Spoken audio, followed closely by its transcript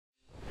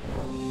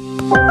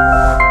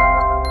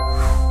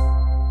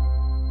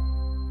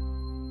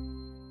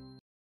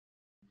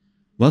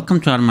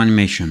Welcome to Arm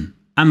Animation.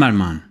 I'm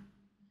Arman.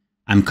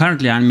 I'm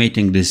currently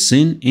animating this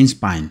scene in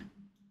Spine.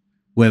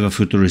 We have a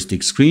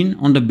futuristic screen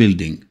on the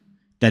building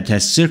that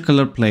has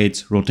circular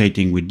plates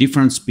rotating with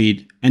different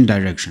speed and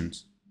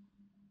directions.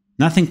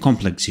 Nothing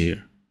complex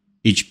here.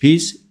 Each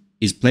piece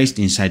is placed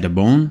inside a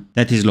bone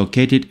that is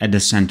located at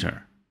the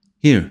center.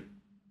 Here.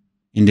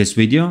 In this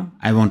video,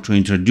 I want to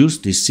introduce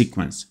this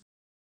sequence.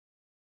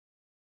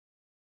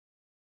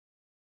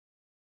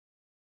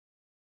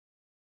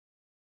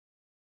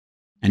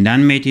 And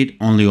animate it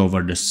only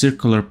over the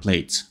circular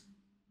plates.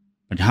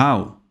 But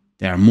how?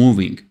 They are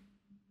moving.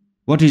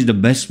 What is the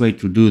best way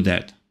to do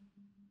that?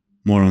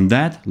 More on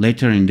that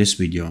later in this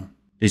video.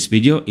 This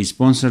video is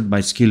sponsored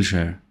by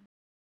Skillshare.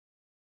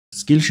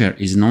 Skillshare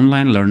is an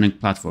online learning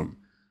platform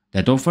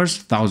that offers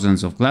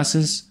thousands of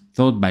classes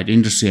taught by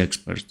industry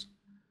experts.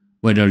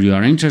 Whether you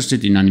are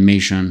interested in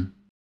animation,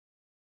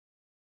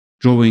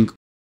 drawing,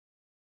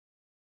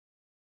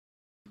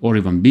 or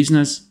even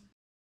business,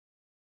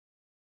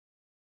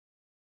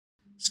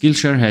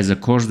 Skillshare has a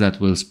course that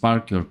will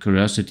spark your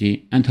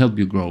curiosity and help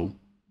you grow.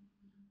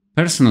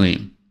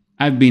 Personally,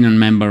 I've been a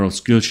member of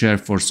Skillshare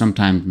for some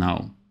time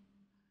now,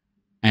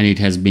 and it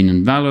has been an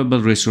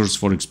invaluable resource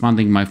for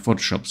expanding my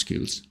Photoshop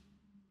skills.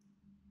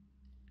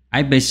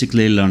 I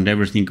basically learned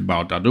everything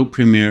about Adobe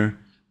Premiere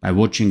by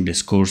watching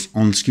this course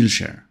on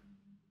Skillshare.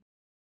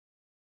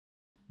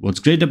 What's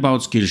great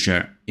about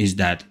Skillshare is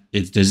that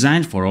it's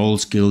designed for all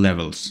skill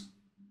levels,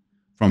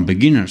 from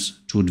beginners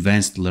to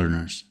advanced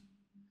learners.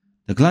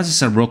 The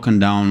classes are broken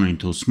down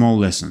into small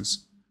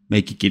lessons,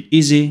 making it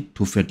easy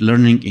to fit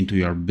learning into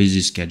your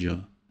busy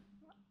schedule.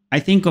 I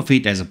think of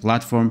it as a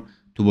platform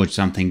to watch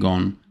something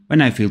on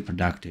when I feel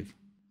productive.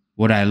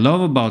 What I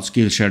love about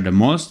Skillshare the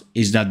most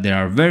is that there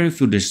are very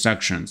few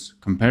distractions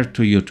compared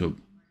to YouTube,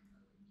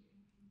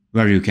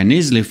 where you can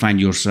easily find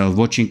yourself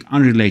watching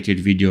unrelated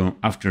video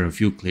after a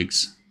few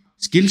clicks.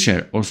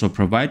 Skillshare also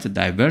provides a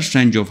diverse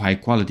range of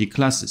high-quality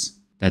classes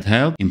that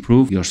help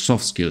improve your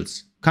soft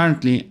skills.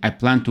 Currently, I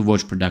plan to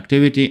watch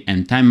productivity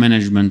and time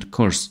management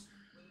course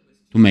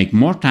to make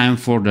more time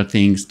for the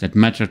things that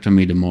matter to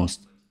me the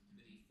most.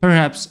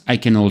 Perhaps I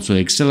can also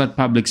excel at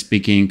public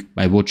speaking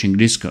by watching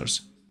this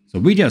course.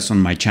 So videos on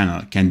my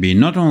channel can be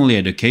not only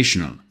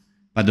educational,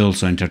 but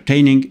also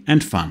entertaining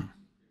and fun.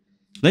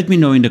 Let me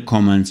know in the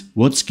comments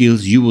what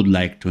skills you would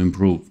like to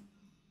improve.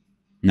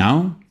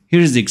 Now,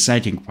 here is the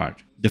exciting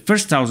part. The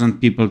first 1,000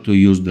 people to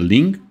use the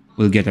link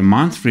will get a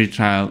month free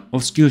trial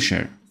of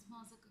Skillshare.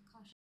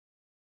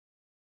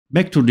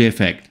 Back to the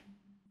effect.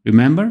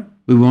 Remember,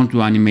 we want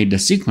to animate the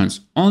sequence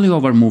only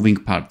over moving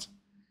parts.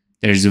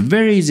 There is a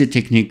very easy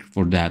technique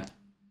for that.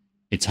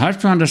 It's hard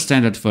to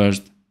understand at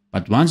first,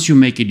 but once you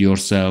make it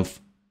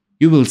yourself,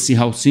 you will see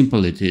how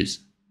simple it is.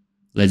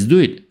 Let's do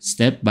it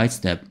step by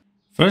step.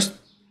 First,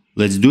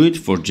 let's do it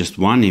for just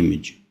one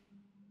image.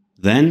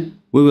 Then,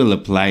 we will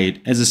apply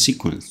it as a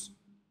sequence.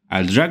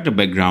 I'll drag the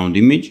background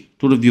image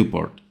to the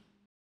viewport.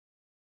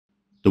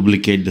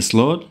 Duplicate the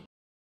slot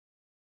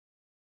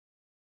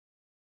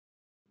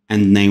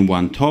and name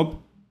one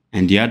top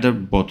and the other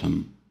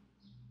bottom.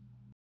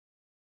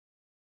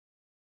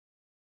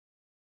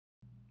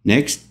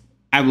 Next,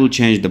 I will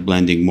change the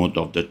blending mode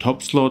of the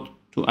top slot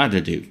to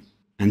additive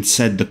and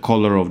set the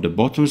color of the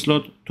bottom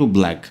slot to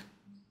black.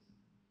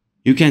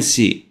 You can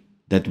see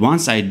that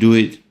once I do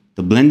it,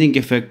 the blending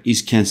effect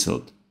is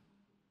cancelled.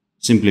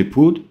 Simply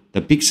put,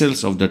 the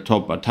pixels of the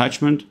top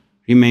attachment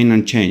remain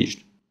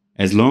unchanged,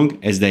 as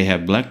long as they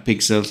have black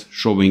pixels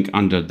showing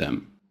under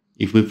them.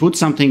 If we put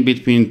something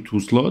between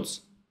two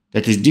slots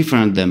that is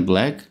different than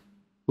black,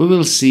 we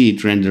will see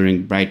it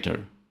rendering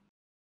brighter.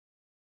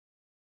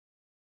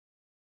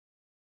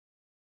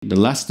 The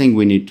last thing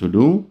we need to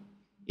do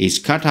is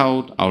cut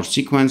out our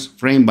sequence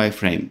frame by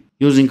frame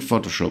using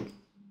Photoshop.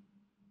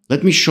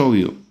 Let me show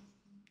you.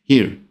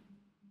 Here,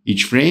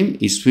 each frame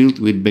is filled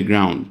with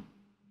background.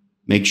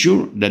 Make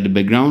sure that the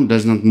background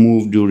does not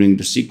move during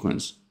the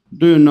sequence.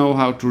 Do you know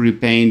how to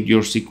repaint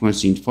your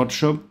sequence in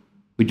Photoshop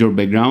with your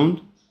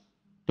background?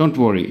 Don't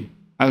worry,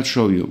 I'll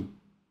show you.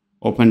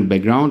 Open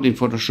background in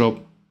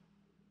Photoshop,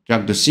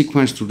 drag the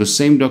sequence to the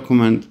same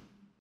document,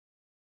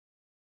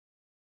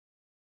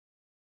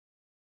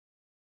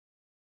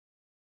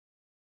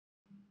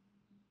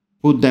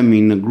 put them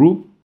in a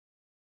group,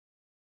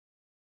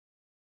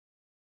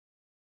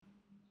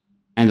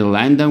 and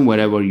align them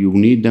wherever you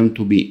need them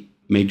to be.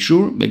 Make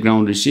sure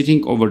background is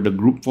sitting over the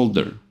group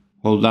folder.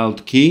 Hold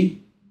Alt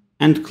key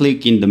and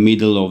click in the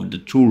middle of the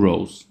two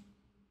rows.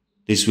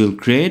 This will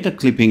create a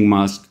clipping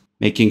mask,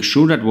 making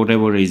sure that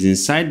whatever is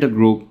inside the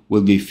group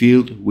will be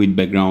filled with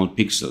background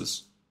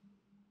pixels.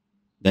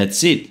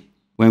 That's it.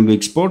 When we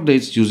export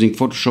this using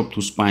Photoshop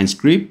to Spine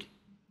script,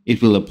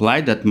 it will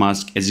apply that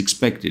mask as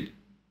expected,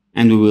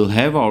 and we will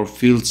have our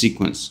filled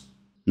sequence.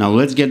 Now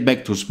let's get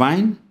back to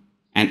Spine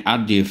and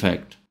add the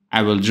effect.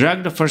 I will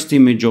drag the first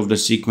image of the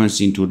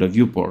sequence into the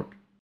viewport.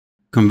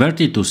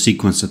 Convert it to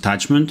sequence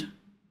attachment,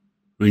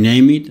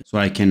 rename it so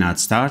I can add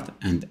start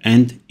and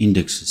end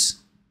indexes.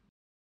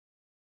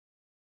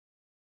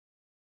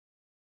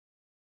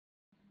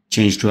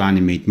 Change to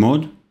animate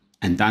mode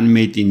and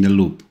animate in the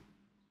loop.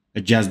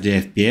 Adjust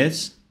the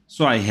FPS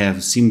so I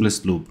have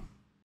seamless loop.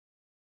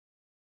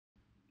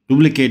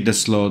 Duplicate the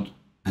slot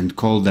and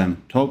call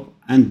them top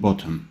and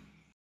bottom.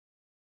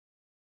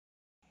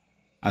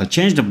 I'll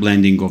change the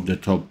blending of the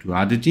top to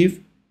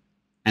additive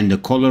and the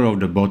color of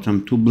the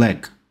bottom to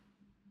black.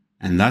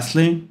 And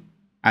lastly,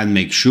 I'll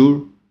make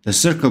sure the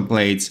circle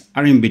plates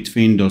are in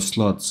between those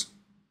slots.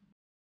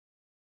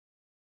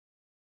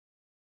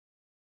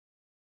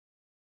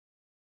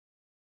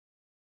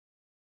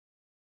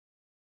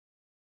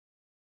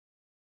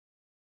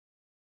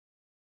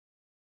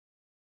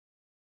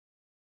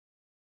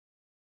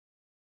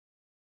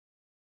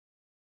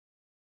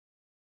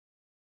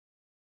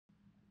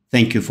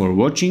 Thank you for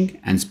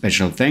watching and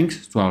special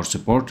thanks to our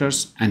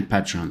supporters and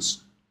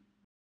patrons.